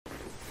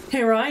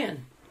Hey,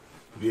 Ryan.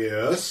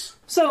 Yes?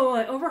 So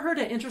I overheard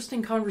an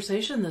interesting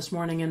conversation this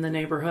morning in the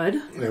neighborhood.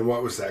 And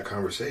what was that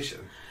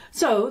conversation?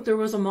 So there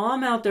was a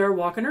mom out there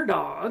walking her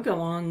dog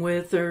along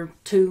with their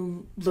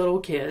two little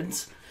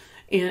kids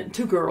and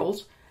two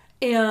girls.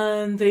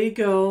 And they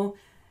go,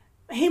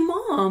 "Hey,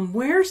 Mom,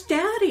 where's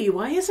Daddy?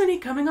 Why isn't he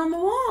coming on the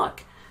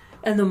walk?"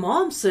 And the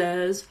mom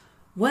says,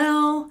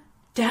 "Well,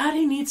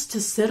 Daddy needs to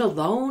sit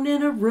alone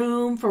in a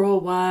room for a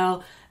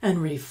while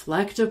and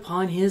reflect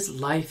upon his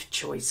life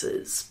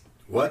choices."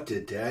 What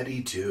did Daddy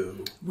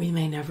do? We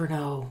may never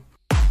know.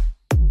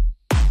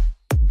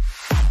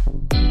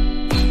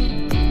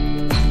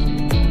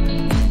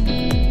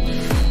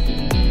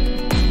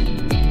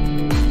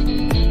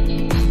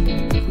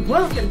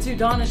 Welcome to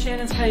Donna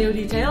Shannon's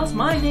Coyote Tales.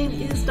 My name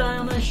is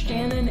Donna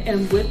Shannon,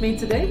 and with me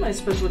today, my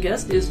special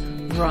guest is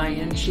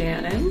Ryan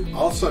Shannon.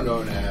 Also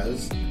known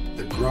as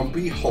the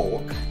Grumpy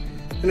Hulk.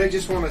 And I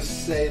just want to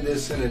say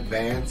this in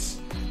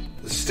advance.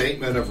 The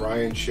statement of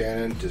Ryan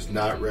Shannon does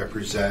not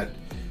represent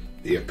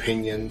the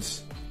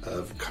opinions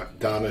of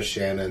Donna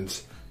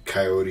Shannon's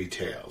Coyote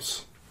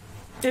Tales.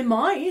 It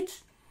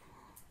might.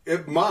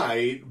 It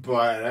might,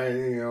 but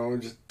I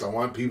just don't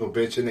want people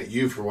bitching at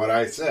you for what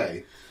I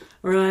say.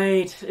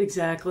 Right,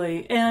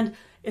 exactly. And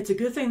it's a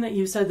good thing that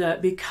you said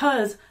that,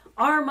 because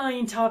our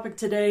main topic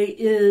today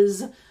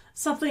is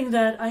something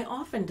that I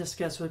often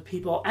discuss with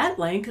people at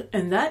length,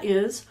 and that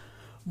is,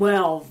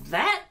 well,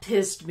 that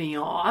pissed me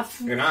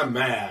off. And I'm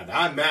mad.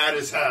 I'm mad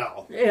as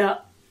hell. Yeah.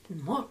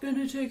 I'm not going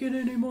to take it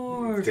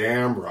anymore.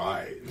 Damn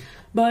right.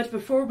 But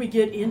before we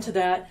get into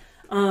that,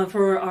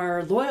 for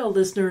our loyal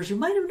listeners, you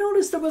might have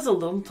noticed there was a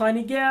little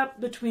tiny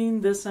gap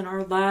between this and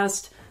our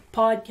last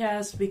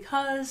podcast,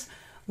 because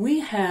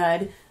we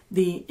had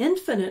the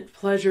infinite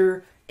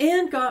pleasure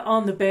and got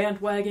on the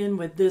bandwagon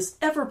with this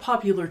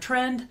ever-popular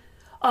trend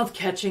of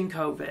catching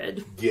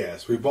COVID.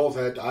 Yes,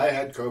 I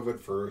had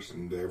COVID first,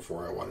 and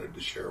therefore I wanted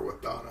to share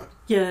with Donna.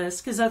 Yes,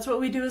 because that's what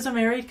we do as a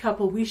married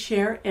couple. We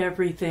share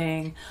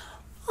everything.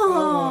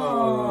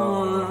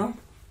 Aww.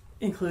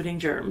 Including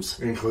germs.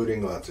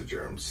 Including lots of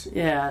germs.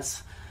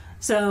 Yes.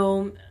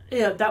 So,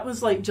 yeah, that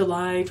was like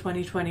July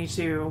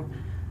 2022.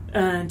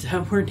 And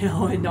we're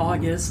now in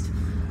August.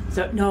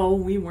 So, no,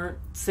 we weren't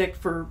sick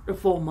for a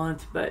full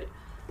month, but,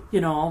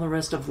 all the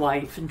rest of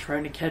life and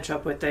trying to catch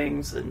up with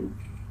things and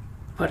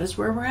put us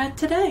where we're at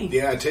today.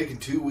 Yeah, taking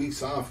 2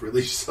 weeks off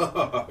really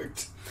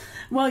sucked.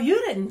 Well, you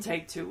didn't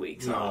take 2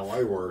 weeks off. No,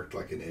 I worked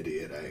like an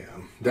idiot, I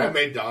am. That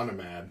made Donna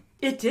mad.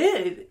 It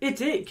did,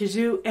 because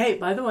hey,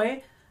 by the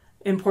way,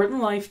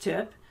 important life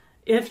tip,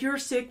 if you're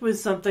sick with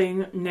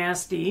something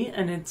nasty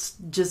and it's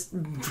just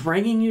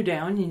bringing you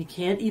down and you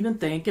can't even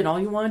think and all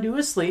you want to do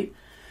is sleep,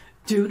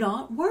 do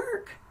not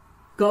work.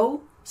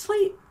 Go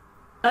sleep.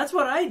 That's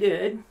what I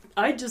did.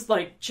 I just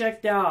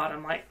checked out.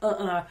 I'm like,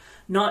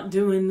 not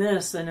doing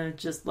this. And it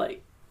just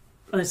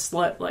I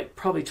slept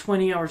probably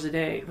 20 hours a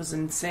day. It was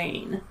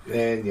insane.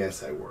 And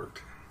yes, I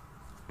worked.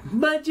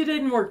 But you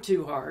didn't work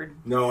too hard.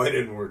 No, I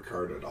didn't work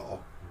hard at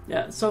all.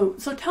 Yeah, so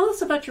tell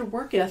us about your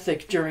work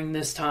ethic during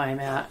this time,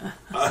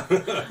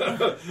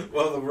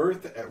 Well, the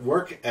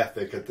work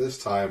ethic at this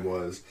time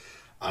was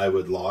I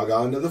would log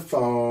on to the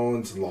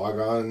phones,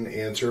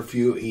 answer a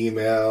few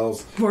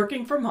emails.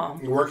 Working from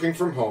home. Working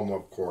from home,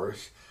 of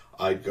course.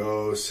 I'd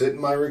go sit in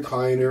my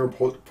recliner,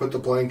 put the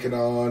blanket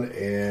on,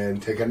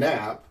 and take a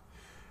nap.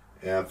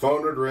 And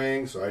phone would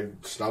ring, so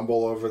I'd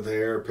stumble over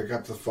there, pick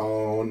up the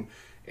phone,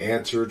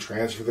 answer,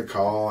 transfer the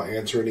call,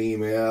 answer an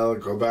email,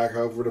 go back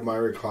over to my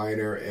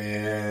recliner,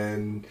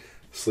 and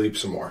sleep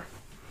some more.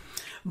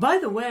 By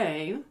the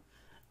way,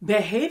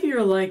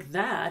 behavior like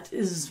that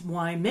is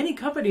why many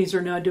companies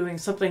are now doing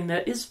something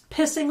that is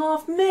pissing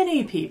off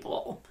many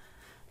people.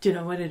 Do you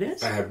know what it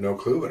is? I have no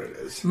clue what it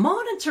is.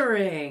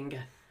 Monitoring.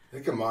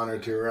 They can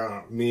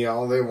monitor me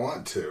all they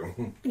want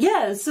to.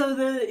 Yeah, so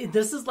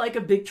this is like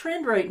a big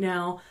trend right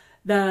now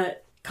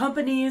that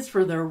companies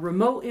for their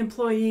remote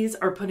employees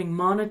are putting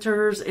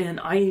monitors and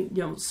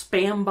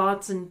spam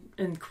bots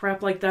and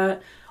crap like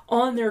that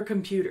on their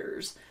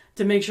computers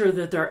to make sure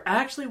that they're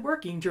actually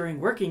working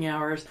during working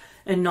hours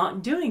and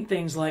not doing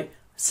things like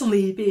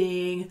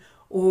sleeping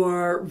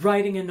or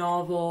writing a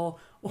novel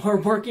or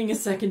working a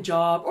second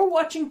job or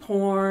watching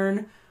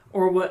porn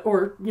or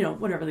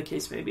whatever the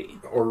case may be.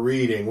 Or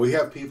reading. We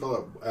have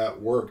people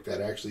at work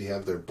that actually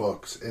have their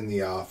books in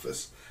the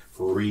office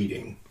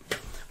reading.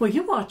 Well,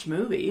 you watch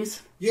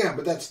movies. Yeah,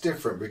 but that's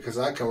different because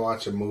I can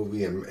watch a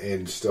movie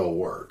and still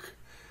work.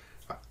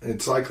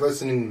 It's like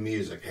listening to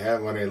music.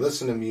 When I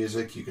listen to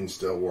music, you can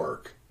still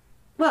work.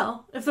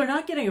 Well, if they're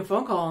not getting a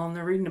phone call and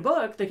they're reading a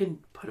book, they can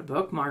put a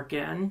bookmark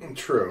in.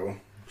 True.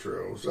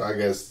 So I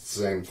guess it's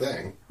the same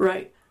thing.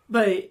 Right.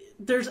 But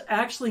there's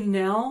actually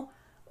now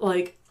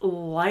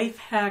life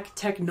hack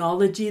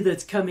technology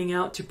that's coming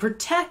out to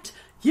protect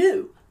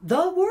you,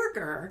 the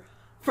worker,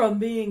 from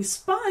being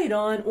spied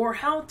on or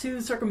how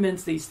to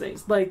circumvent these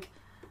things.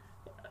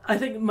 I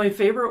think my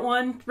favorite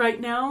one right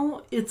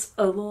now, it's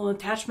a little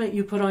attachment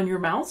you put on your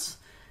mouse.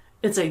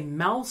 It's a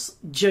mouse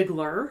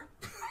jiggler.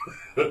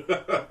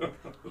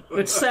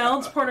 Which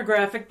sounds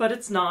pornographic, but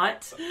it's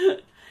not.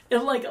 It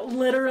like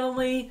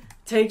literally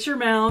takes your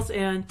mouse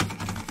and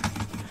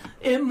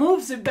it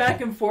moves it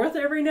back and forth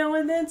every now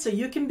and then, so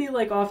you can be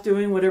like off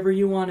doing whatever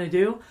you want to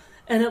do,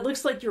 and it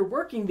looks like you're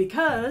working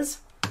because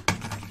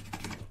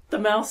the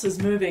mouse is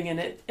moving and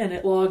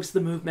it logs the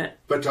movement.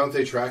 But don't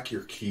they track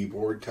your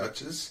keyboard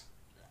touches?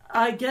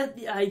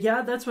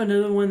 Yeah, that's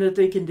another one that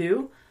they can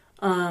do.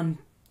 And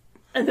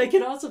they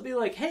can also be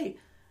like, hey,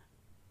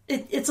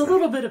 it's a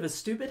little bit of a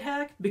stupid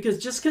hack,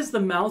 because just because the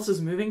mouse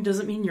is moving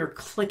doesn't mean you're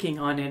clicking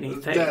on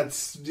anything.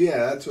 That's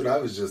what I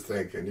was just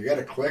thinking. You got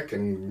to click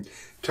and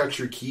touch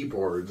your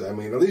keyboards. I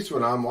mean, at least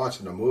when I'm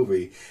watching a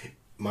movie,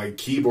 my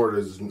keyboard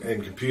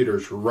and computer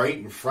is right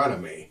in front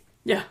of me.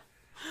 Yeah.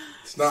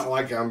 It's not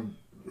like I'm...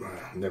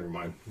 Never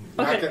mind.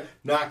 Okay.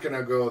 Not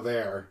gonna go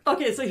there.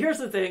 Okay, so here's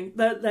the thing.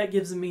 That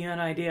gives me an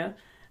idea.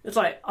 It's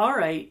like, all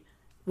right,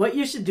 what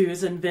you should do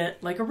is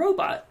invent like a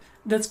robot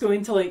that's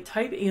going to like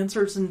type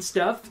answers and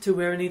stuff to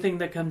where anything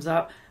that comes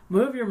up,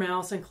 move your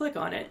mouse and click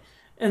on it,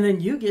 and then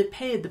you get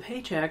paid the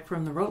paycheck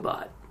from the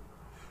robot.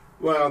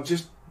 Well,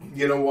 just,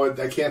 you know what,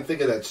 I can't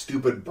think of that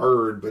stupid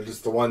bird, but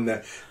it's the one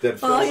that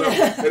fills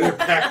up and it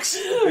pecks.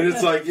 And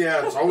it's like,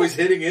 yeah, it's always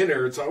hitting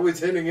enter. It's always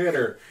hitting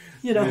enter.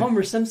 You know,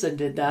 Homer Simpson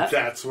did that.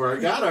 That's where I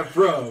got it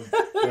from.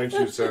 Thank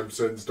you,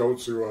 Simpsons. Don't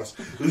sue us.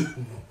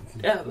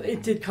 Yeah,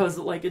 it did cause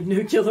like a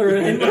nuclear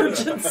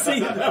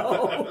emergency,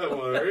 though.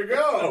 Well, there you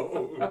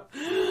go.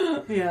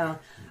 Yeah.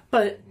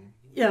 But,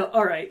 yeah,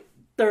 all right.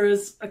 There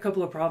is a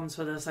couple of problems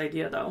with this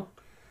idea, though.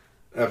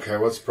 Okay,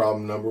 what's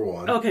problem number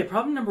one? Okay,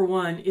 problem number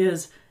one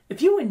is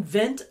if you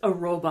invent a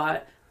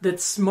robot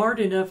that's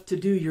smart enough to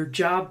do your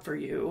job for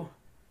you,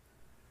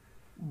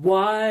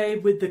 why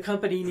would the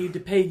company need to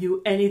pay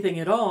you anything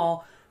at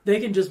all? They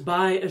can just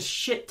buy a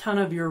shit ton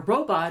of your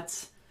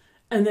robots,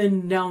 and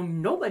then now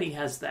nobody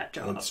has that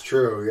job. That's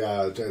true,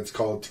 yeah. It's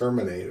called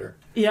Terminator.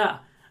 Yeah.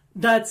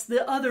 That's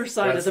the other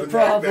side of the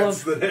problem.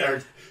 That's the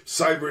next.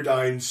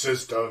 Cyberdyne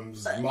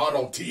Systems,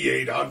 Model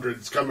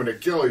T-800's coming to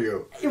kill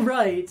you.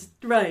 Right.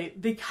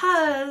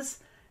 Because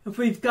if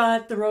we've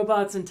got the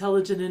robots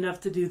intelligent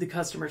enough to do the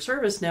customer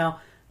service now,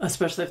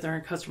 especially if they're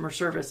in customer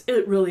service,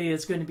 it really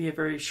is going to be a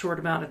very short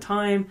amount of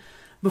time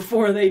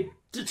before they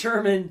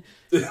determine,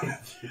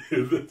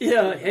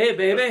 yeah, hey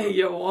baby,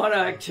 you want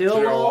to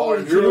kill all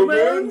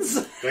humans?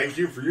 Thank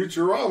you,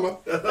 Futurama.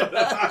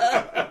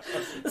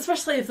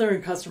 Especially if they're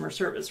in customer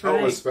service,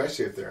 right? Oh,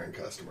 especially if they're in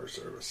customer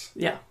service.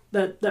 Yeah,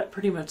 that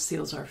pretty much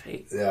seals our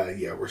fate.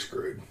 Yeah, we're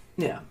screwed.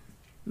 Yeah.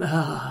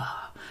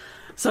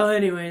 So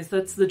anyways,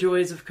 that's the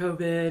joys of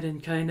COVID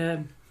and kind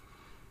of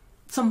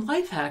some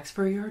life hacks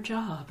for your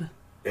job.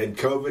 And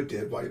COVID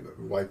did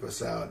wipe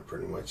us out,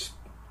 pretty much.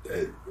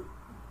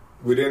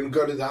 We didn't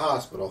go to the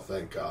hospital,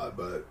 thank God,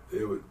 but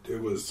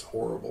it was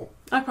horrible.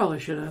 I probably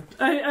should have.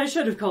 I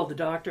should have called the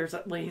doctors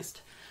at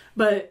least.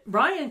 But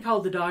Ryan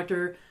called the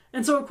doctor,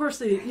 and so of course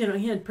he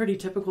had pretty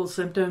typical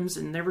symptoms,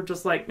 and they were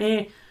just like,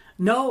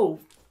 no,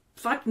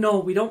 fuck no,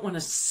 we don't want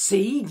to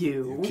see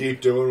you.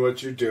 Keep doing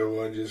what you're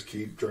doing, just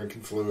keep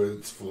drinking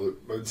fluids,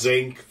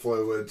 zinc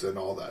fluids, and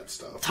all that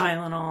stuff.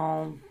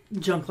 Tylenol,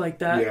 junk like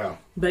that. Yeah.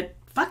 But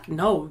fuck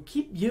no,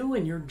 keep you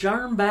and your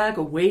germ bag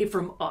away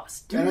from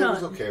us. I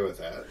was okay with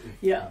that.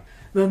 Yeah.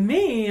 But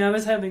me, I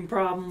was having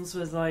problems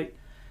with like,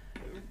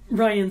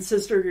 Ryan's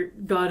sister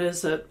got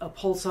us a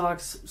pulse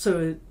ox, so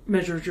it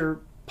measures your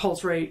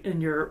pulse rate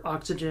and your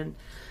oxygen.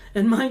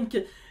 And mine,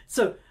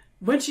 so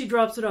when she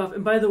drops it off,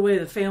 and by the way,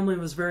 the family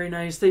was very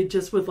nice. They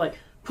just would like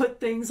put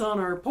things on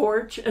our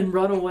porch and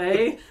run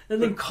away and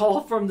then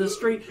call from the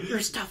street, your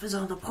stuff is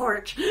on the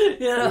porch.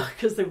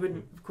 Because they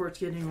wouldn't, of course,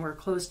 get anywhere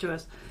close to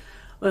us.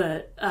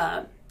 But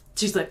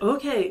she's like,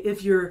 okay,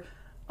 if your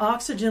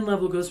oxygen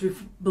level goes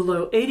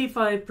below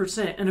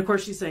 85%, and of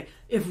course she's saying,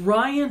 if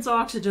Ryan's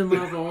oxygen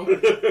level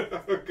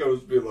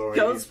goes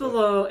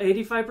below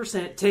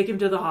 85%, take him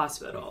to the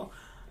hospital.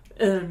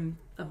 And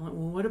I'm like,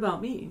 well, what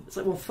about me? It's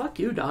like, well, fuck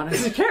you, Donna.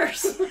 Who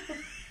cares?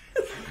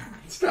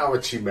 It's not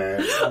what she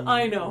meant.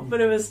 I know,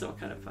 but it was still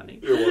kind of funny.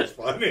 It was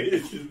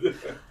funny.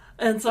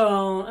 And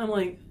so I'm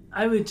like,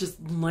 I would just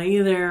lay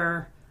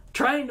there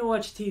trying to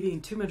watch TV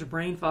and too much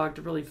brain fog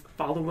to really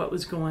follow what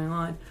was going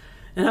on.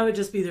 And I would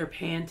just be there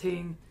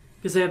panting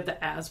because I have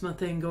the asthma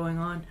thing going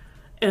on.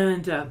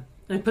 And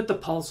I put the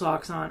pulse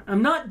ox on.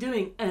 I'm not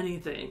doing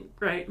anything,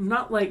 right? I'm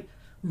not like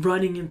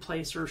running in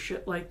place or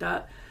shit like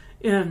that.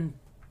 And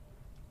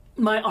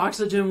my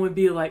oxygen would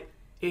be like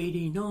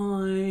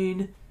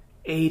 89,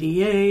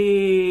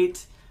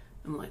 88.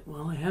 I'm like,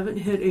 well, I haven't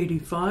hit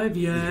 85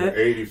 yet.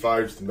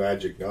 85's the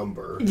magic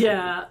number.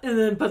 Yeah, and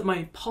then but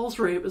my pulse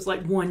rate was like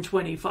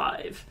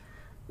 125,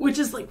 which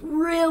is like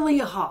really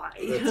high.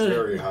 That's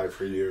very high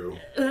for you.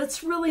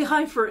 That's really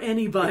high for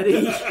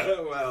anybody.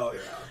 Well, yeah.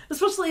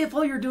 Especially if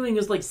all you're doing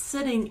is like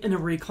sitting in a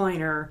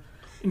recliner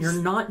and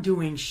you're not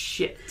doing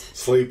shit.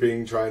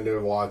 Sleeping, trying to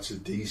watch a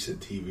decent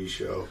TV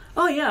show.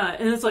 Oh yeah,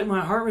 and it's like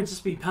my heart would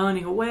just be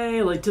pounding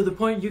away, like to the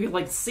point you could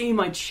like see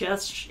my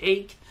chest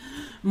shake.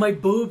 My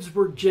boobs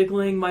were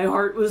jiggling. My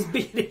heart was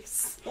beating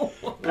so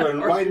hard.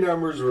 My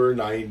numbers were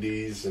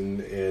 90s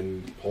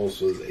and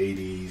pulse was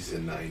 80s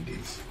and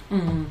 90s.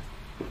 Mm-hmm.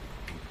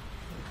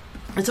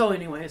 And so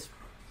anyways,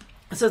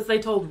 since they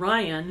told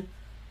Ryan,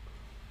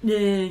 "Nah,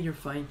 you're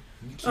fine,"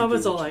 I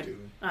was all like,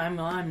 I'm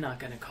not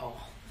going to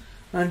call.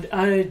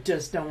 I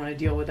just don't want to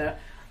deal with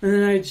that. And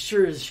then I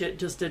sure as shit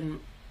just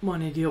didn't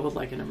want to deal with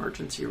like an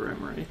emergency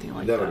room or anything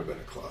like that. That would have been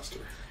a cluster.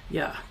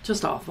 Yeah,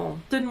 just awful.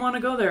 Didn't want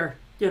to go there,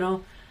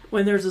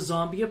 When there's a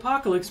zombie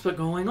apocalypse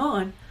going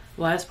on,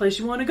 the last place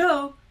you want to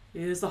go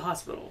is the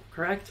hospital,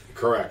 correct?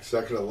 Correct.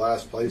 Second to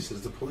last place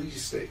is the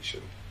police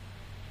station.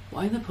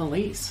 Why the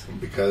police?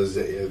 Because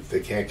if they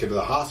can't get to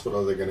the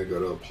hospital, they're going to go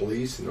to the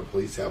police, and the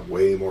police have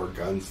way more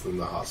guns than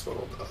the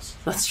hospital does.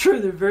 That's true.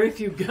 There are very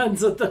few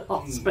guns at the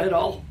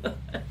hospital.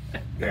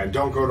 Yeah, and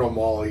don't go to a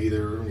mall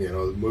either.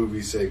 The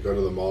movies say go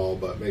to the mall,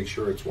 but make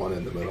sure it's one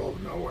in the middle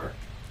of nowhere.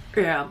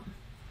 Yeah.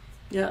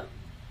 Yeah.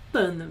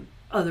 Then the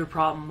other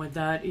problem with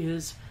that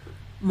is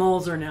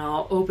malls are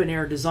now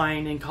open-air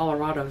design in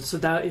Colorado, so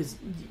that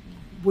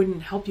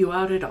wouldn't help you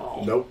out at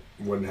all. Nope,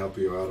 wouldn't help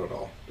you out at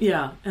all.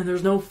 Yeah, and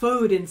there's no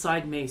food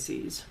inside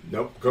Macy's.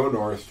 Nope, go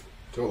north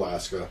to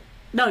Alaska.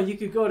 No, you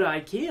could go to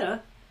IKEA.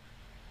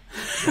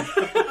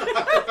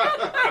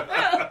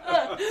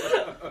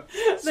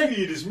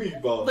 Sweet as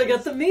meatballs. They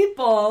got the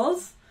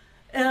meatballs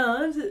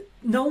and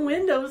no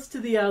windows to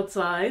the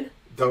outside.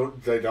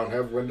 They don't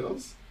have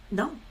windows?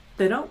 No,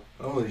 they don't.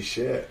 Holy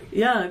shit.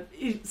 Yeah,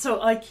 so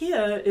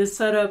IKEA is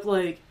set up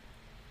like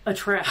a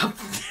trap.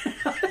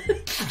 Okay.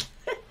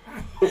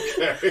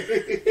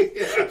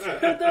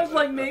 There's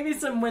like maybe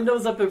some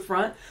windows up in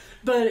front,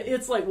 but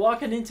it's like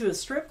walking into a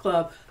strip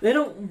club. They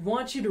don't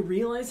want you to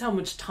realize how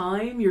much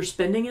time you're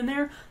spending in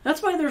there.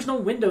 That's why there's no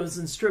windows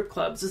in strip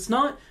clubs. It's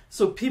not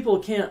so people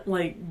can't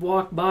like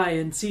walk by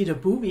and see the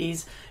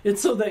boobies.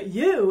 It's so that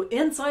you,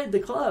 inside the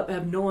club,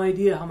 have no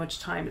idea how much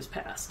time has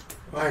passed.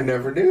 I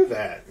never knew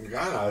that.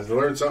 God, I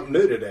learned something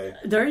new today.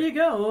 There you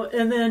go.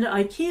 And then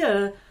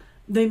IKEA,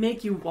 they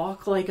make you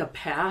walk like a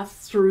path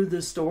through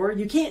the store.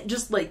 You can't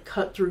just like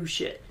cut through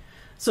shit.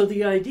 So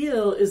the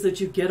ideal is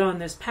that you get on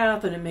this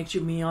path and it makes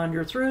you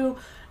meander through,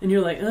 and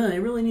you're like, I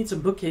really need some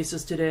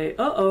bookcases today.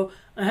 I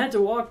had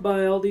to walk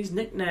by all these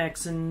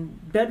knickknacks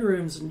and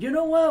bedrooms, and you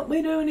know what?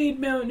 We do need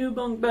new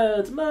bunk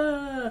beds, and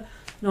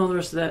all the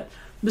rest of that.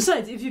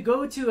 Besides, if you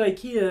go to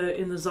IKEA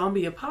in the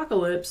zombie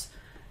apocalypse,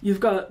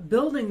 you've got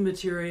building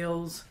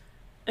materials,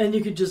 and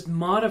you could just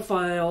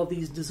modify all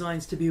these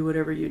designs to be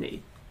whatever you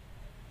need.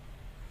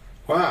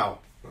 Wow.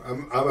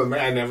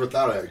 I never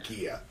thought of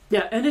IKEA.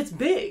 Yeah, and it's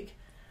big.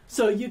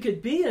 So you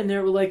could be in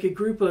there with like a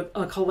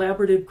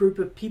collaborative group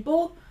of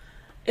people,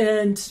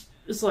 and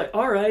it's like,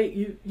 all right,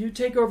 you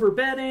take over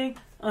bedding,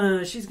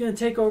 she's going to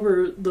take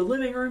over the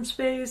living room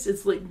space.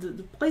 It's like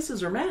the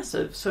places are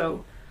massive,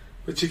 so.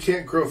 But you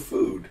can't grow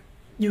food.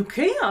 You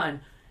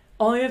can.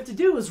 All you have to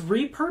do is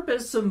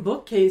repurpose some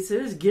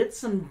bookcases, get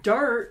some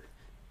dirt,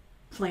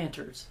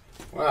 planters.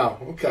 Wow,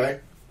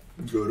 okay.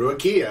 Go to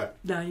IKEA.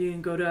 Now you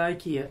can go to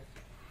IKEA.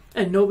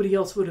 And nobody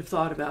else would have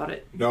thought about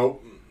it.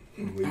 Nope.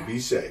 We'd be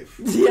safe.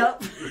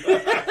 Yep.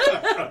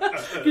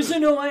 Because you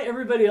know why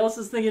everybody else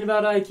is thinking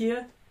about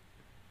IKEA?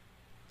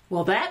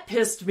 Well, that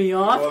pissed me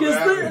off because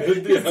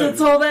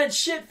it's all that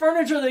shit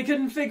furniture they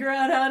couldn't figure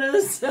out how to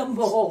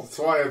assemble. That's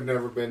why I've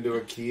never been to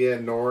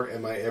IKEA, nor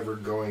am I ever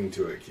going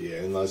to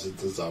IKEA unless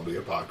it's a zombie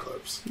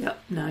apocalypse.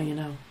 Yep, now you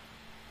know.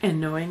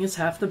 And knowing is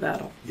half the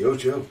battle. Yo,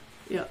 Joe.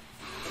 Yep.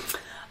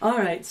 All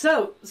right,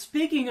 so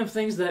speaking of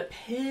things that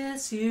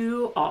piss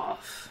you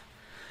off,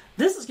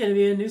 this is going to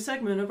be a new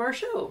segment of our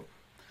show.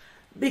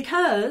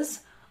 Because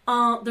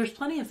there's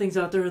plenty of things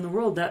out there in the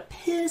world that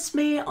piss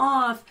me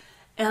off,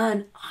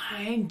 and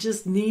I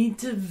just need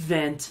to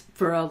vent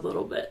for a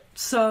little bit.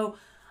 So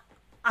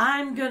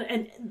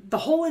and the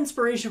whole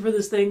inspiration for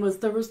this thing was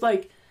there was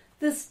like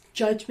this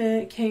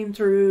judgment came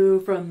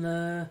through from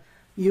the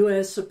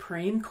U.S.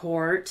 Supreme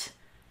Court,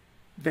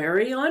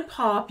 very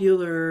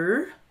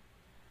unpopular,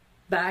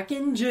 back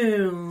in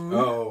June.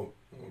 Oh,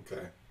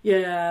 okay.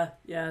 Yeah,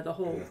 the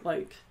whole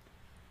like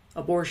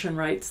abortion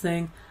rights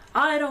thing.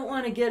 I don't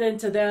want to get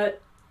into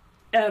that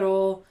at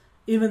all.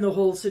 Even the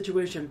whole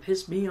situation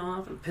pissed me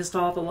off and pissed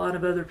off a lot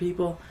of other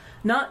people.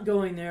 Not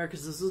going there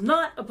because this is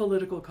not a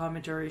political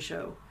commentary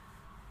show.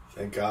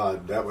 Thank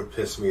God. That would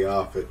piss me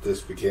off if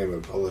this became a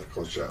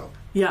political show.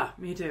 Yeah,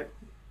 me too.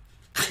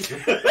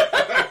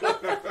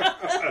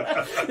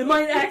 It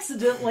might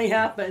accidentally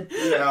happen.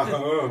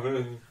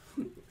 Yeah.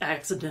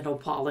 Accidental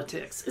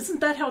politics. Isn't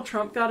that how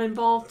Trump got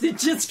involved? It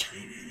just...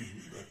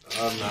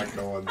 I'm not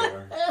going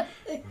there.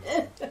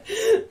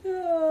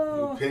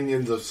 The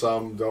opinions of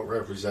some don't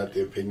represent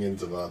the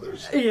opinions of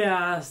others.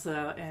 Yeah,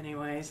 so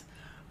anyways.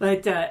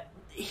 But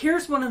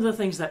here's one of the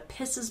things that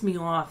pisses me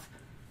off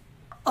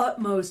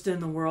utmost in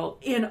the world,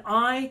 and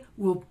I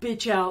will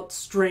bitch out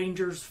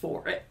strangers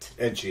for it.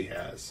 And she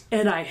has.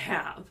 And I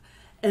have.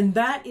 And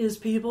that is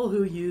people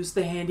who use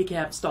the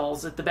handicap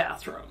stalls at the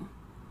bathroom.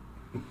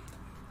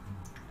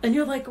 And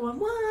you're like, well,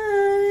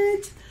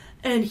 what?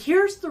 And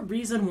here's the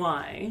reason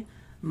why.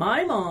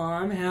 My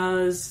mom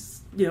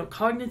has,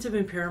 cognitive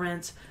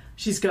impairments.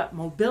 She's got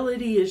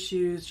mobility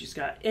issues. She's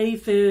got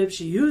AFib.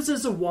 She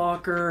uses a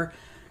walker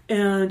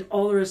and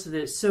all the rest of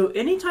this. So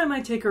anytime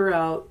I take her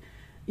out,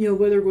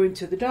 whether going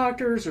to the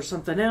doctor's or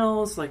something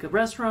else, like a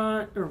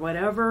restaurant or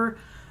whatever,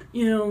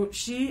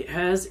 she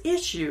has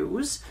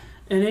issues.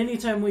 And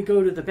anytime we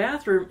go to the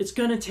bathroom, it's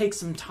going to take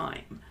some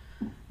time,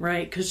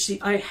 right? Because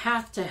I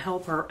have to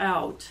help her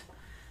out.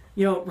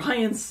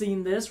 Ryan's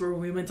seen this where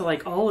we went to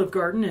like Olive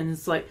Garden and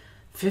it's like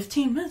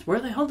 15 minutes. Where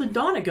the hell did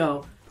Donna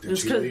go? Did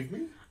she leave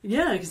me?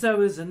 Yeah, because I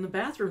was in the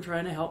bathroom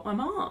trying to help my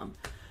mom.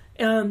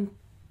 And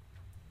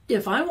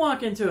if I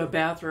walk into a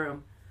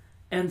bathroom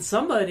and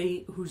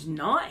somebody who's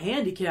not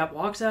handicapped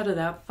walks out of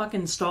that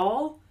fucking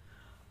stall,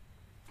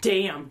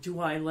 damn, do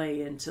I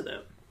lay into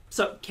them.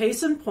 So,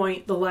 case in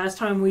point, the last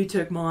time we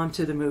took Mom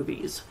to the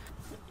movies,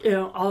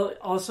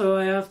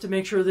 I have to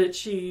make sure that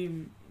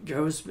she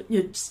goes,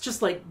 it's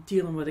just like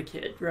dealing with a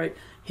kid, right?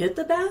 Hit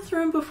the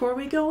bathroom before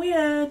we go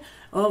in.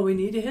 Oh, we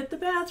need to hit the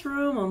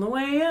bathroom on the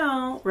way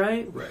out,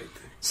 right? Right.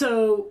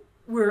 So,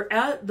 we're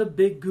at the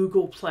big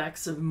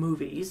Googleplex of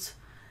movies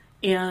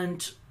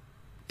and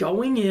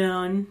going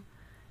in,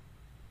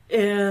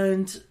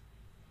 and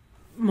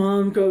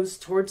Mom goes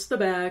towards the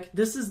back.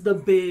 This is the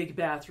big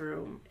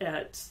bathroom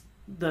at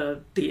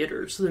the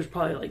theaters. So there's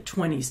probably like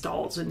 20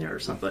 stalls in there or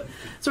something.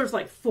 So there's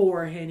like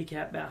 4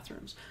 handicap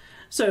bathrooms.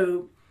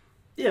 So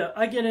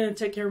I get in and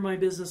take care of my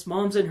business.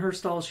 Mom's in her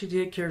stall. She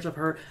takes care of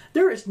her.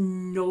 There is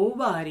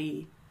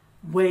nobody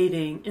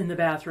waiting in the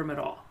bathroom at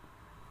all.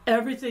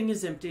 Everything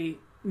is empty.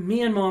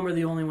 Me and Mom are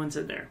the only ones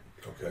in there.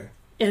 Okay.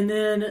 And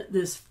then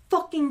this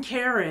fucking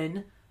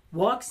Karen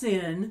walks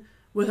in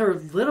with her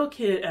little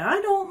kid. And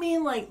I don't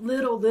mean like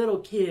little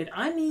kid.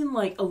 I mean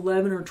like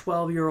 11 or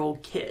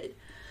 12-year-old kid.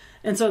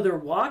 And so they're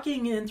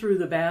walking in through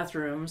the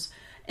bathrooms,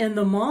 and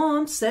the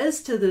mom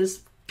says to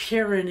this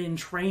Karen in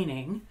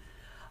training,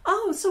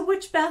 oh, so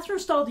which bathroom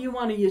stall do you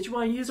want to use? You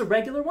want to use a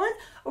regular one,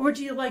 or would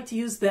you like to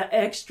use the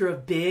extra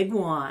big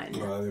one?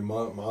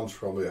 Mom's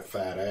probably a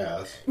fat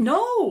ass.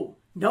 No,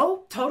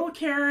 total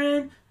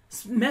Karen,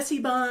 messy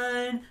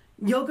bun,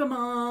 yoga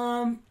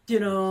mom,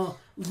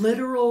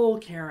 literal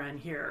Karen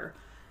here.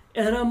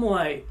 And I'm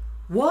like,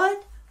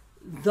 what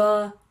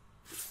the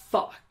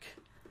fuck?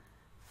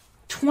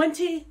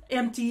 20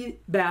 empty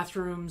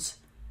bathrooms,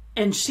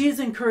 and she's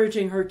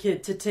encouraging her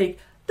kid to take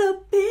the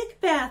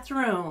big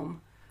bathroom.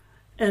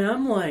 And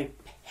I'm like,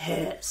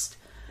 pissed.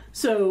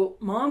 So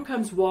Mom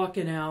comes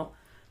walking out.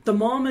 The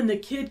mom and the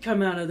kid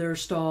come out of their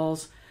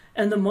stalls,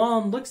 and the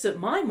mom looks at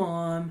my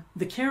mom,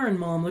 the Karen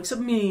mom looks at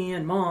me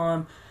and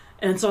Mom,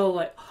 and so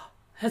like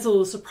has a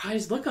little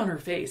surprised look on her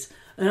face.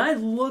 And I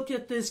look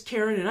at this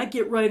Karen and I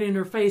get right in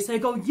her face. I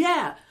go,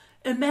 yeah,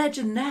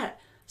 imagine that.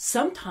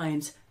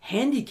 Sometimes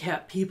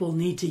handicapped people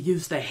need to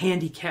use the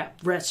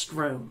handicapped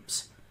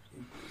restrooms.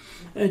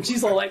 And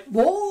she's all like,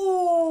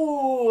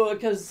 whoa,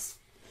 because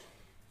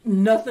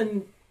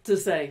nothing to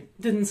say.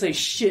 Didn't say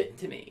shit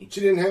to me.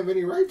 She didn't have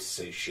any right to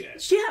say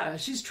shit. Yeah,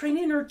 she's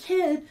training her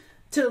kid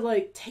to,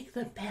 like, take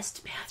the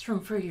best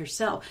bathroom for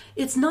yourself.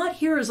 It's not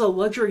here as a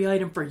luxury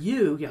item for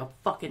you, you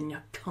fucking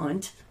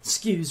cunt.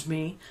 Excuse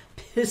me.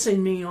 Pissing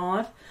me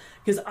off.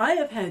 Because I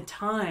have had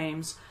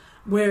times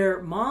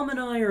where Mom and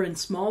I are in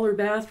smaller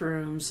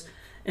bathrooms,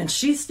 and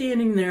she's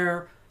standing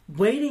there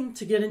waiting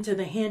to get into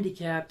the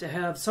handicap to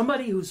have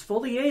somebody who's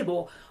fully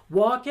able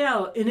walk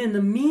out, and in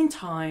the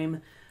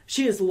meantime,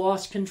 she has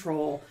lost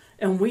control,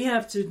 and we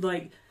have to,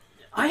 like,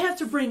 I have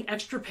to bring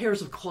extra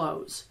pairs of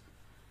clothes.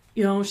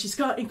 She's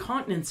got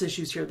incontinence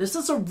issues here. This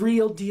is a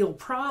real deal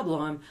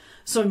problem.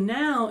 So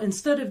now,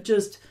 instead of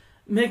just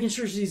making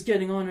sure she's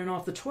getting on and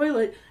off the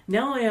toilet,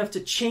 now I have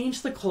to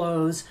change the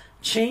clothes,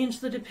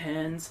 change the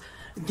Depends,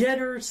 get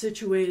her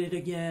situated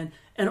again,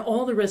 and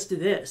all the rest of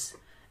this.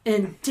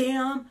 And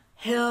damn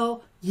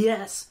hell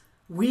yes,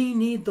 we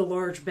need the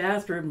large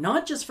bathroom,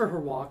 not just for her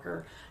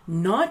walker,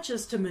 not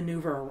just to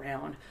maneuver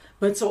around,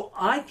 but so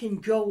I can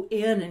go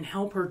in and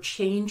help her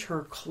change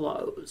her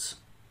clothes.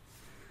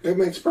 It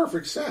makes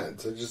perfect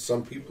sense. It's just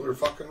some people are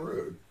fucking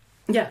rude.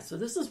 Yeah, so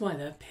this is why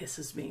that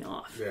pisses me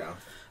off. Yeah.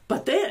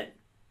 But then,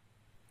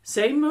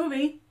 same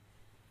movie,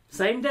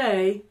 same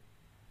day,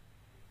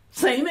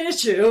 same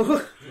issue.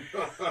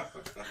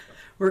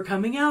 We're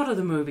coming out of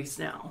the movies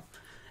now.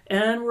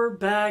 And we're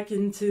back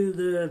into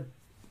the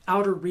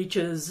outer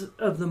reaches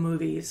of the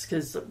movies,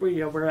 because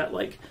we're at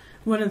like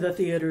one of the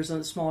theaters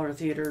and the smaller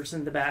theaters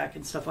in the back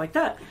and stuff like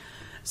that.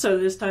 So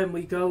this time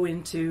we go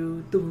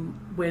into the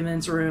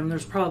women's room.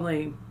 There's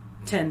probably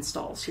 10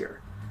 stalls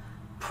here.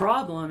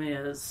 Problem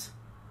is,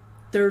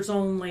 there's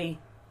only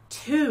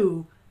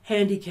 2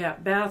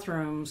 handicapped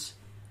bathrooms,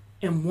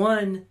 and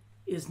one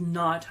is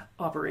not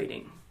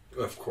operating.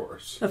 Of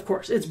course. Of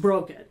course, it's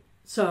broken.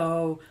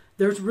 So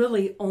there's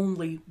really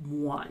only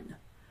one.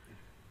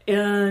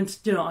 And,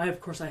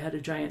 of course I had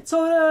a giant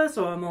soda,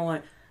 so I'm all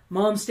like,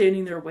 Mom's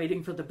standing there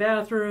waiting for the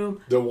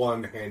bathroom. The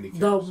one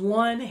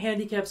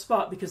handicap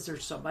spot because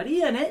there's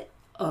somebody in it,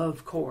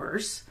 of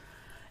course.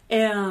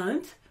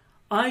 And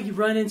I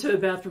run into the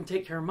bathroom,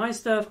 take care of my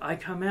stuff. I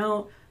come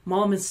out.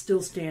 Mom is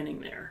still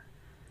standing there.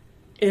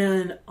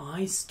 And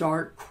I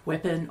start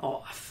quipping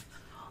off.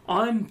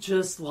 I'm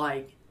just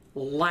like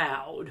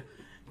loud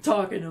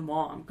talking to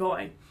Mom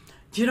going,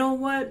 do you know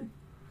what?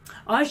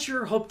 I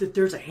sure hope that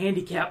there's a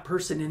handicapped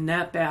person in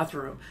that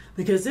bathroom.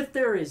 Because if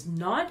there is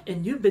not,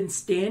 and you've been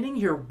standing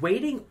here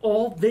waiting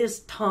all this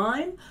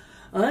time,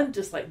 I'm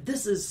just like,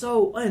 this is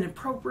so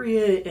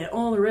inappropriate and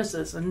all the rest of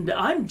this. And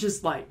I'm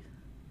just like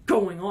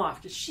going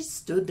off. Because she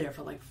stood there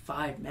for like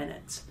 5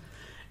 minutes.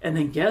 And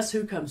then guess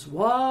who comes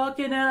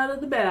walking out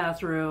of the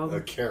bathroom?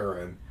 A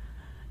Karen.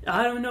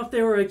 I don't know if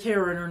they were a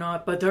Karen or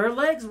not, but their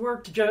legs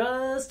worked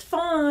just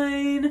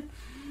fine.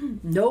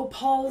 No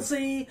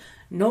palsy,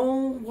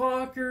 no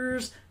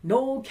walkers,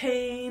 no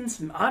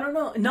canes. I don't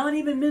know, not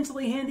even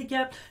mentally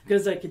handicapped,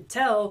 because I could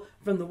tell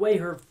from the way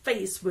her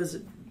face was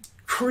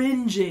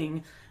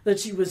cringing that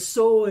she was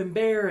so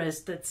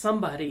embarrassed that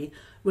somebody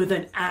with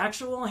an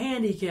actual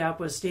handicap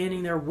was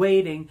standing there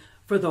waiting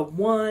for the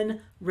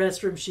one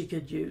restroom she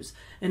could use.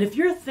 And if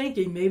you're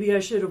thinking maybe I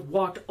should have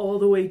walked all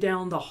the way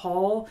down the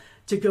hall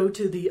to go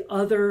to the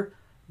other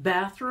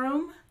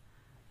bathroom,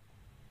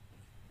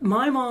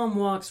 my mom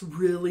walks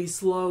really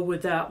slow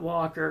with that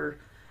walker,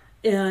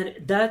 and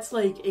that's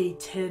like a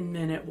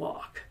 10-minute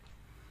walk.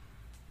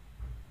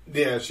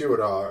 Yeah, she would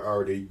have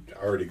already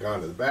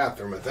gone to the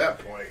bathroom at that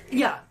point.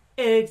 Yeah,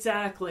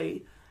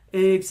 exactly.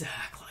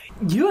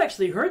 You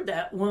actually heard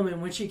that woman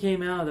when she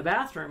came out of the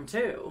bathroom,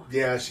 too.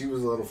 Yeah, she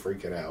was a little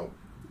freaking out.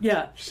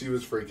 Yeah. She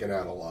was freaking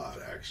out a lot,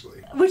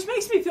 actually. Which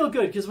makes me feel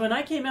good, because when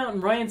I came out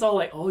and Ryan's all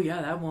like, oh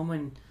yeah, that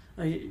woman...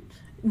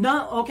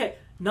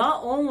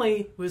 Not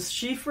only was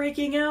she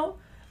freaking out,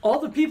 all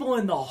the people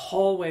in the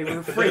hallway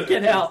were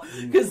freaking out,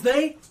 because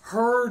they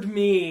heard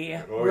me,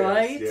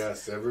 right?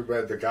 Yes,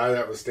 everybody. The guy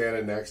that was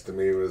standing next to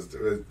me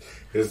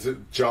his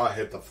jaw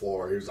hit the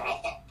floor. He was,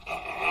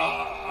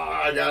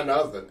 I got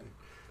nothing.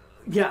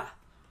 Yeah,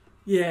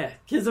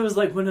 because it was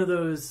like one of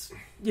those,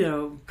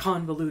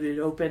 convoluted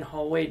open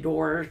hallway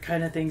door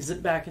kind of things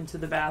back into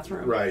the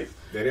bathroom. Right.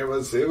 Then it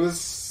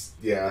was,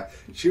 yeah.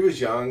 She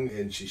was young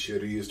and she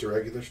should have used a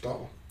regular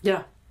stall.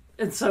 Yeah.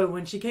 And so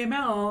when she came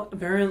out,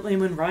 apparently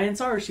when Ryan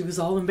saw her, she was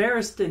all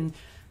embarrassed and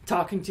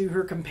talking to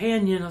her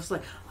companion. I was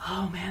like,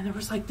 oh man, there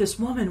was like this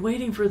woman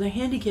waiting for the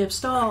handicap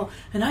stall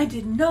and I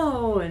didn't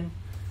know. And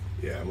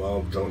yeah,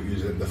 well, don't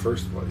use it in the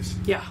first place.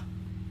 Yeah.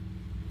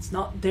 It's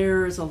not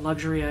there as a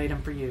luxury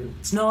item for you.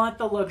 It's not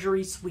the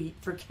luxury suite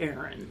for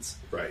Karens.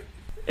 Right.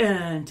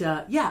 And,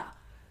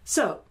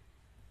 so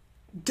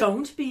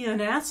don't be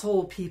an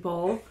asshole,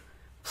 people.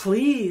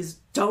 Please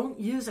don't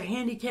use a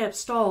handicap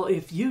stall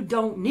if you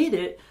don't need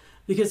it,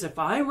 because if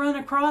I run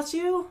across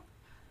you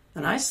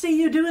and I see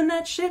you doing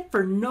that shit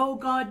for no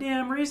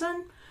goddamn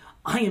reason,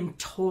 I am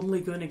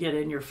totally going to get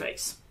in your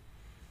face.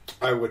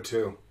 I would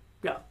too.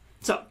 Yeah.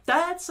 So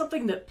that's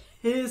something that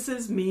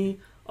pisses me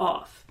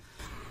off.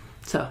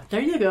 So there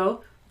you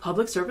go.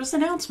 Public service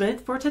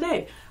announcement for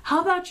today.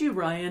 How about you,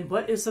 Ryan?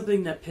 What is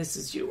something that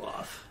pisses you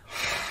off?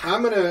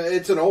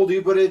 It's an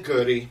oldie but a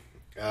goodie.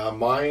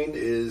 Mine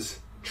is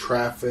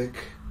traffic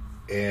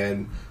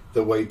and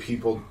the way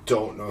people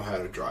don't know how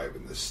to drive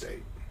in this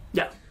state.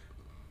 Yeah.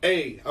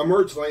 A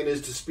merge lane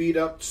is to speed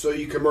up so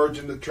you can merge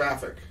into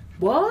traffic.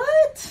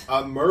 What?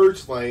 A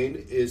merge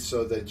lane is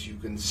so that you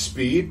can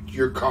speed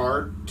your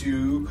car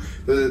to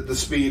the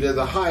speed of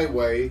the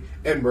highway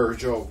and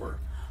merge over.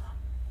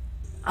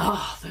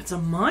 Oh, that's a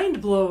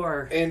mind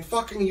blower. And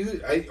fucking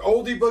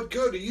oldie but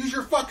goodie, use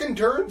your fucking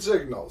turn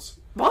signals.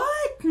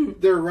 What?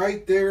 They're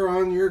right there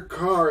on your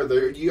car.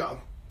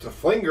 The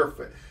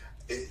finger.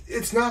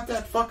 It's not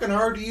that fucking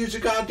hard to use the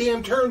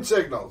goddamn turn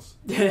signals.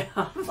 Yeah.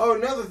 Oh,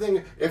 another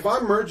thing. If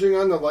I'm merging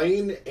on the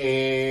lane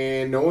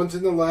and no one's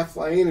in the left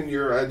lane and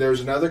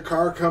there's another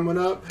car coming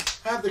up,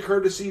 have the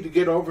courtesy to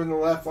get over in the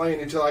left lane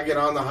until I get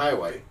on the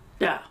highway.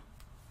 Yeah.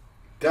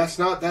 That's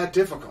not that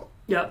difficult.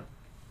 Yep.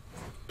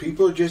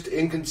 People are just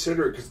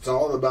inconsiderate because it's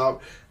all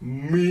about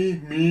me.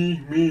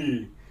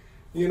 Me.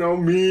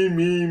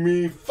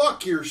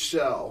 Fuck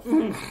yourself.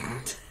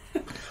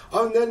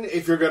 And then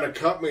if you're going to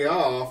cut me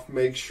off,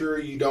 make sure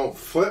you don't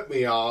flip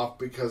me off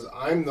because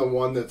I'm the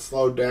one that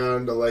slowed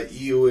down to let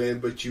you in,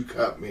 but you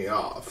cut me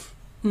off.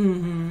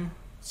 Mm-hmm.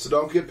 So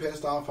don't get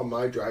pissed off on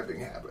my driving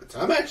habits.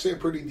 I'm actually a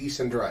pretty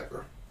decent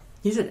driver.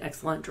 He's an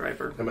excellent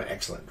driver. I'm an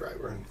excellent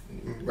driver.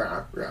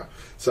 Yeah.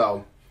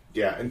 So,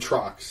 yeah, and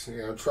trucks.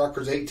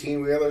 Truckers,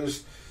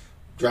 18-wheelers,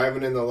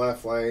 driving in the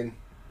left lane.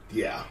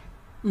 Yeah.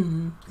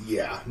 Mm-hmm.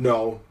 Yeah.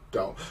 No.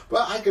 Don't.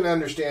 But I can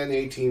understand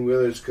the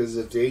 18-wheelers because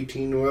if the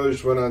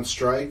 18-wheelers went on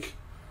strike,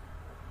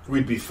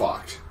 we'd be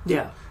fucked.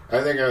 Yeah.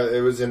 I think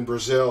it was in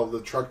Brazil,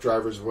 the truck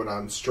drivers went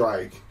on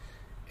strike,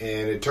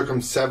 and it took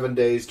them 7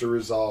 days to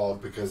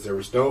resolve because there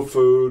was no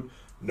food,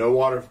 no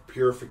water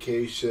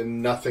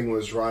purification, nothing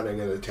was running,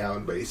 and the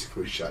town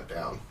basically shut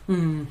down.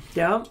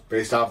 Yep.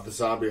 Based off the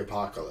zombie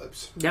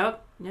apocalypse.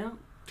 Yep.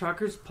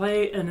 Truckers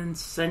play an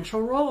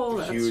essential role.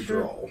 That's Huge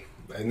true. role.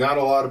 And not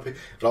a lot of people,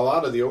 a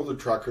lot of the older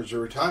truckers are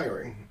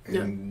retiring.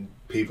 And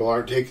people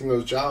aren't taking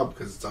those jobs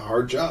because it's a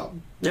hard job.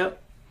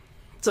 Yep.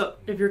 So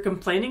if you're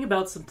complaining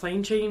about supply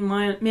chain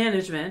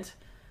management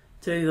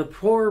to the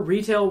poor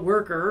retail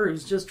worker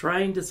who's just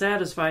trying to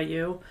satisfy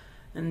you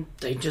and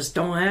they just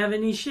don't have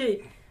any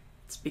shit,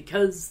 it's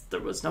because there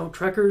was no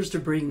truckers to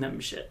bring them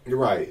shit. You're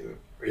right.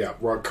 Yeah,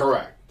 well,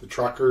 correct. The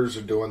truckers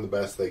are doing the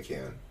best they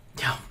can.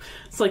 Yeah.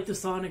 It's like the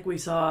Sonic we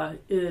saw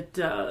at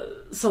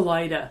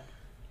Salida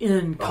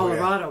in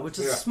Colorado, which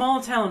is a small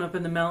town up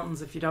in the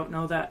mountains if you don't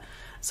know that.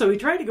 So we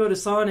tried to go to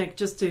Sonic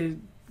just to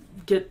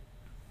get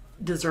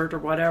dessert or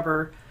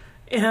whatever,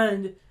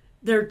 and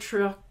their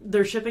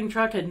shipping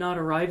truck had not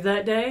arrived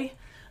that day,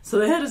 so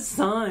they had a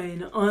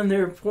sign on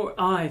their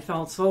I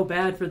felt so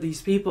bad for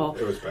these people.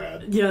 It was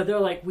bad. Yeah, they're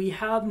like, we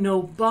have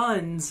no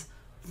buns,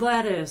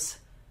 lettuce,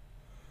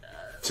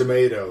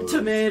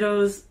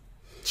 tomatoes,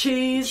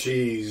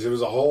 cheese. It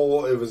was a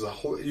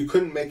whole you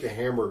couldn't make a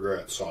hamburger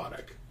at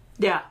Sonic.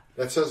 Yeah.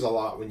 That says a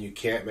lot when you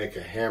can't make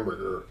a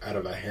hamburger out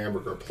of a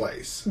hamburger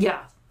place.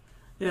 Yeah.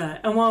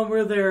 And while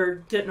we're there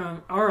getting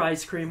our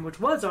ice cream, which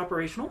was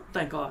operational,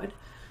 thank God,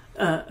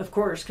 of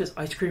course, because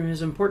ice cream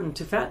is important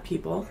to fat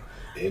people.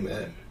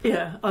 Amen.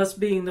 Yeah, us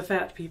being the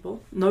fat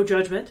people. No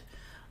judgment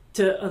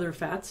to other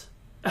fats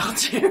out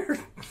there.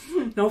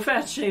 No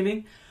fat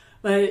shaming.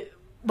 But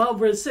while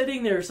we're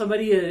sitting there,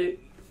 somebody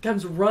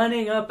comes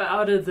running up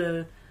out of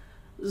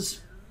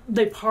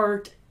they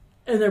parked,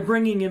 and they're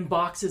bringing in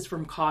boxes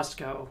from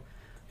Costco.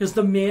 Because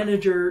the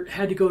manager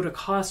had to go to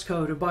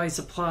Costco to buy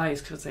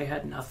supplies because they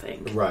had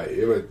nothing. Right.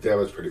 That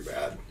was pretty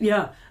bad.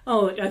 Yeah.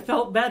 Oh, I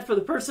felt bad for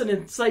the person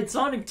inside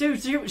Sonic, too.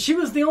 She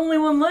was the only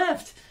one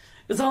left.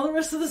 Because all the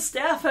rest of the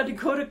staff had to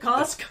go to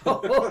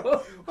Costco.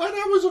 Well,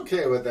 I was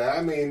okay with that.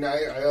 I mean, I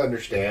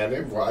understand.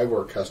 I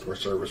worked customer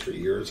service for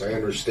years. I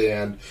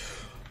understand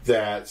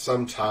that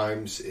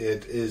sometimes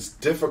it is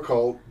a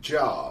difficult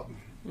job.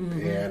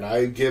 Mm-hmm. And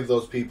I give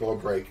those people a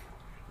break.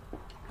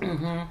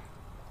 Mm-hmm.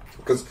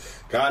 Because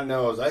God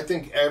knows, I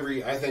think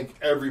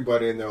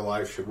everybody in their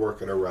life should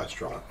work in a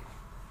restaurant,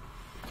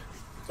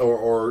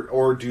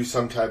 or do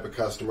some type of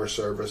customer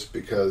service,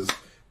 because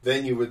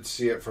then you would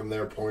see it from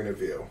their point of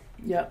view.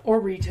 Yeah, or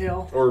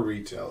retail.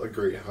 Agree,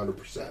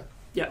 100%.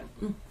 Yeah.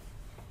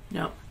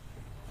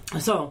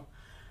 So,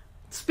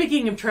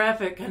 speaking of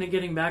traffic, kind of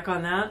getting back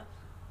on that.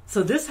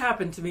 So this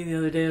happened to me the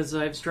other day as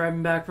I was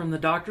driving back from the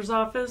doctor's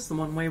office, the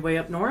one way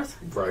up north.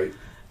 Right.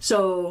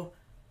 So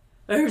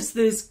there's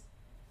this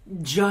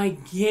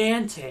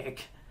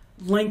gigantic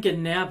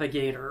Lincoln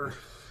Navigator,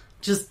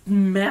 just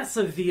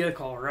massive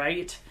vehicle,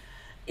 right?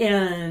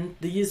 And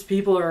these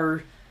people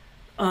are,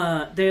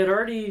 they had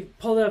already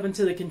pulled up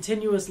into the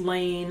continuous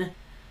lane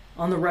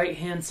on the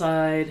right-hand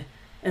side,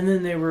 and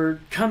then they were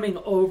coming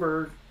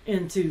over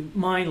into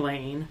my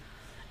lane,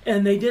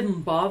 and they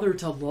didn't bother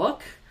to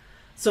look,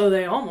 so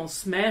they almost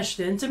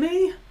smashed into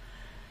me.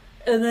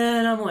 And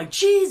then I'm like,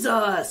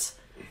 Jesus!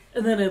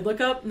 And then I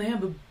look up, and they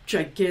have a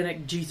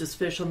gigantic Jesus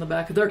fish on the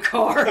back of their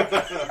car.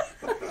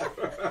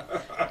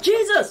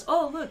 Jesus!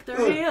 Oh, look,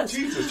 there he is.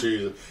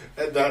 Jesus.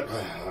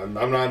 I'm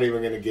not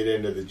even going to get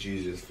into the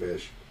Jesus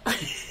fish.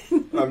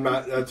 I'm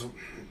not. That's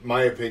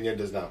my opinion.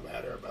 Does not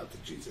matter about the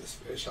Jesus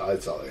fish.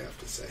 That's all I have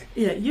to say.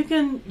 Yeah,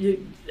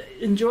 you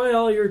enjoy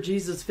all your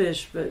Jesus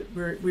fish, but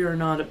we are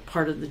not a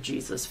part of the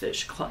Jesus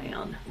fish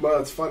clan. Well,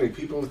 it's funny.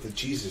 People with the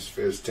Jesus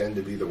fish tend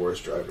to be the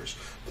worst drivers.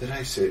 Did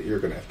I say you're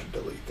going to have to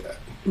delete that?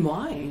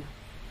 Why?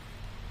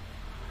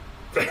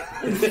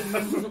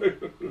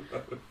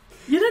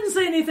 You didn't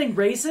say anything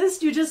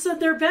racist. You just said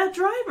they're bad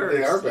drivers.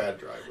 They are bad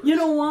drivers. You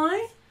know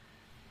why?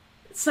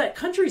 It's that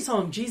country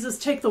song, Jesus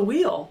Take the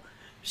Wheel.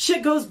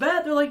 Shit goes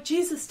bad, they're like,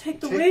 Jesus, take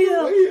the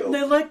wheel. And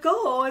they let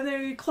go, and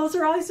they close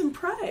their eyes and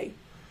pray.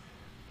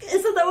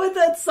 Isn't that what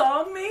that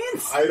song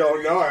means? I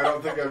don't know. I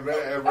don't think I've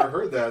ever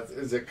heard that.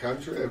 Is it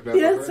country? I've never heard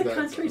that. Yeah, it's a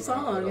country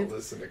song. I don't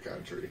listen to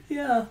country.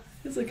 Yeah,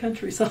 it's a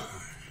country song.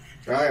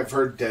 I have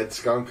heard Dead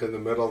Skunk in the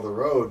Middle of the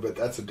Road, but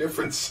that's a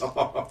different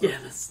song.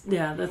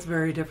 Yeah, that's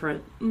very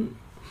different.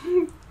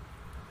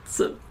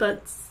 So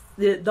that's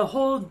the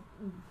whole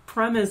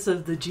premise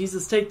of the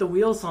Jesus Take the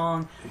Wheel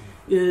song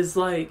is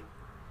like,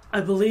 I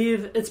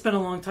believe it's been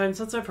a long time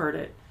since I've heard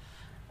it,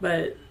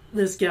 but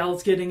this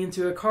gal's getting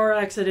into a car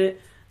accident,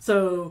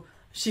 so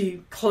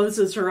she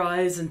closes her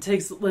eyes and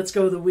lets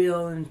go of the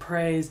wheel and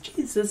prays,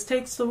 Jesus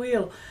takes the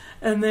wheel.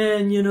 And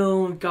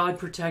then, God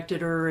protected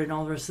her and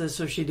all this,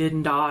 so she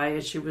didn't die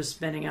as she was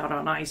spinning out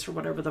on ice or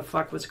whatever the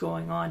fuck was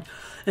going on.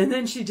 And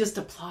then she just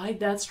applied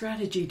that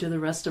strategy to the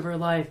rest of her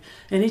life.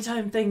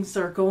 Anytime things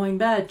are going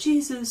bad,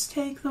 Jesus,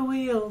 take the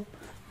wheel.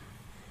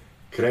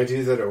 Can I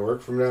do that at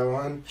work from now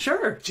on?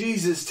 Sure.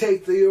 Jesus,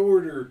 take the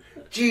order.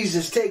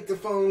 Jesus, take the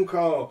phone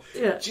call.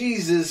 Yeah.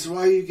 Jesus,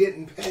 why are you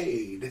getting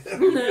paid?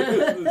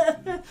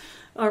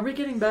 Are we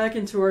getting back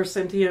into our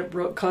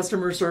sentient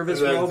customer service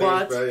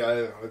robots?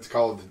 It's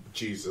called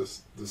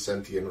Jesus, the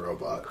sentient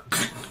robot.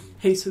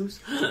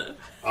 Jesus.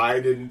 I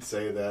didn't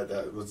say that.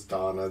 That was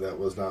Donna. That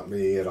was not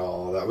me at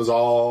all. That was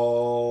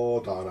all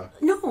Donna.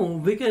 No,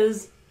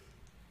 because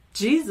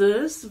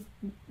Jesus,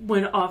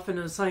 when often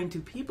assigned to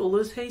people,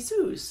 is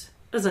Jesus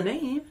as a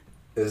name.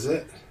 Is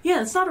it?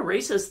 Yeah, it's not a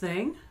racist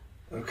thing.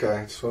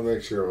 Okay, just want to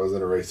make sure it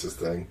wasn't a racist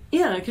thing.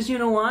 Yeah, because you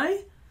know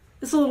why?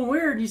 It's a little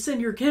weird. You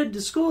send your kid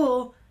to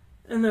school,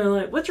 and they're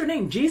like, what's your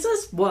name?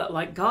 Jesus? What,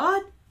 like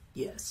God?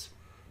 Yes.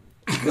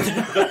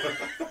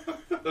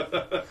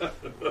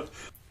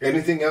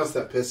 Anything else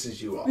that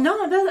pisses you off?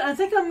 No, I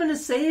think I'm going to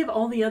save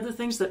all the other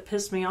things that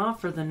piss me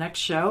off for the next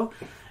show.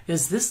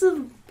 Is this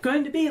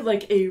going to be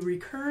like a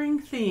recurring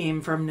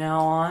theme from now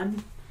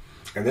on?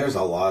 And there's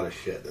a lot of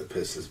shit that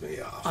pisses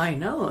me off. I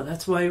know.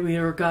 That's why we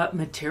got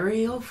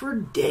material for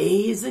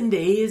days and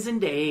days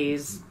and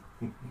days.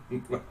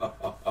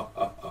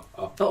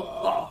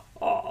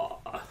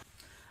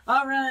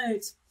 All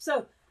right.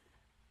 So,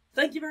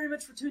 thank you very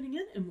much for tuning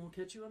in, and we'll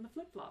catch you on the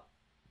flip-flop.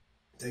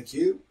 Thank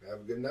you.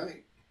 Have a good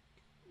night.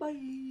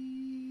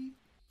 Bye.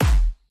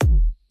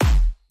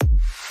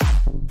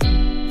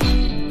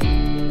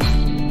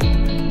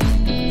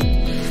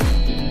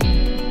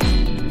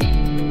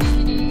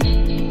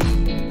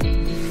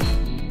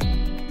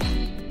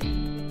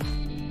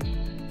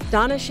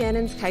 Donna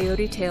Shannon's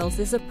Coyote Tales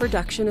is a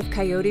production of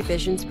Coyote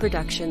Visions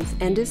Productions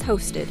and is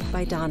hosted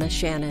by Donna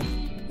Shannon.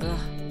 Ugh,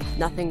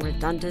 nothing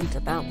redundant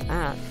about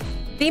that.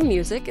 Theme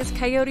music is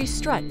Coyote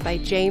Strut by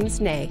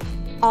James Ney.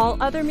 All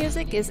other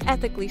music is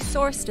ethically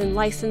sourced and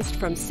licensed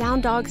from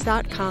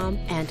sounddogs.com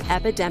and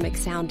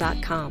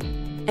epidemicsound.com.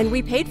 And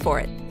we paid for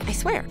it, I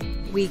swear.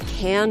 We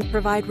can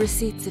provide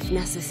receipts if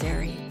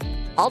necessary.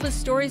 All the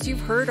stories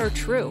you've heard are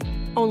true.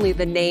 Only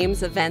the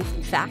names, events,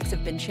 and facts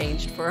have been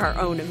changed for our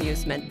own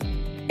amusement.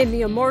 In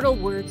the immortal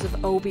words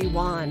of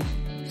Obi-Wan,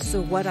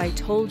 so what I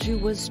told you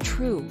was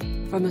true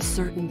from a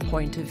certain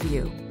point of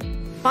view.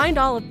 Find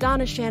all of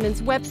Donna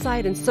Shannon's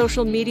website and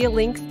social media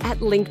links at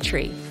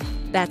Linktree.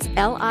 That's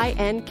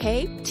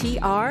linktr.ee/Donna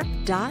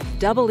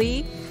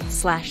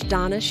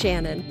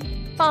Shannon.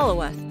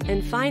 Follow us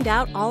and find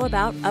out all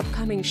about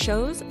upcoming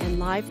shows and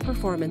live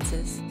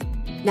performances.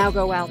 Now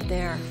go out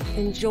there,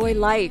 enjoy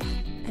life,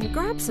 and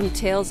grab some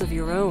tales of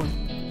your own.